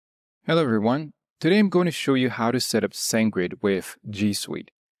Hello everyone, today I'm going to show you how to set up SendGrid with G Suite.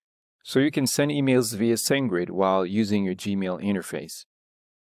 So you can send emails via SendGrid while using your Gmail interface.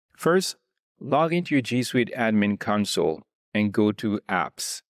 First, log into your G Suite admin console and go to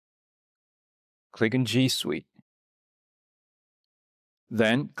Apps. Click on G Suite.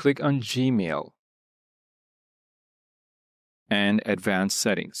 Then click on Gmail and Advanced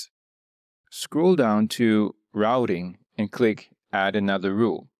Settings. Scroll down to Routing and click Add another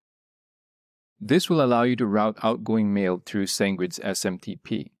rule. This will allow you to route outgoing mail through SendGrid's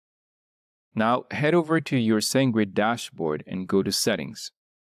SMTP. Now head over to your SendGrid dashboard and go to Settings.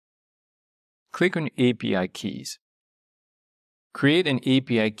 Click on API Keys. Create an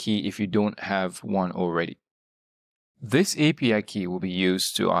API key if you don't have one already. This API key will be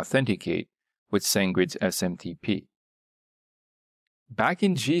used to authenticate with SendGrid's SMTP. Back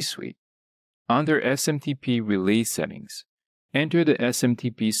in G Suite, under SMTP Relay Settings, enter the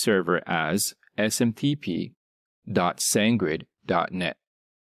SMTP server as smtp.sendgrid.net.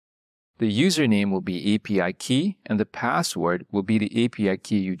 The username will be API key and the password will be the API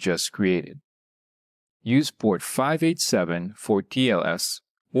key you just created. Use port 587 for TLS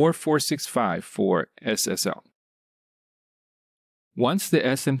or 465 for SSL. Once the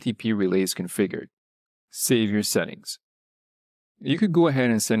SMTP relay is configured, save your settings. You could go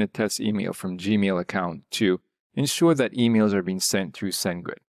ahead and send a test email from Gmail account to ensure that emails are being sent through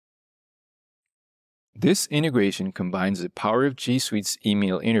SendGrid. This integration combines the power of G Suite's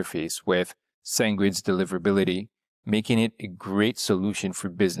email interface with SendGrid's deliverability, making it a great solution for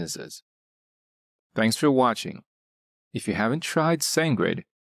businesses. Thanks for watching. If you haven't tried SendGrid,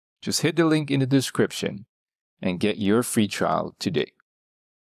 just hit the link in the description and get your free trial today.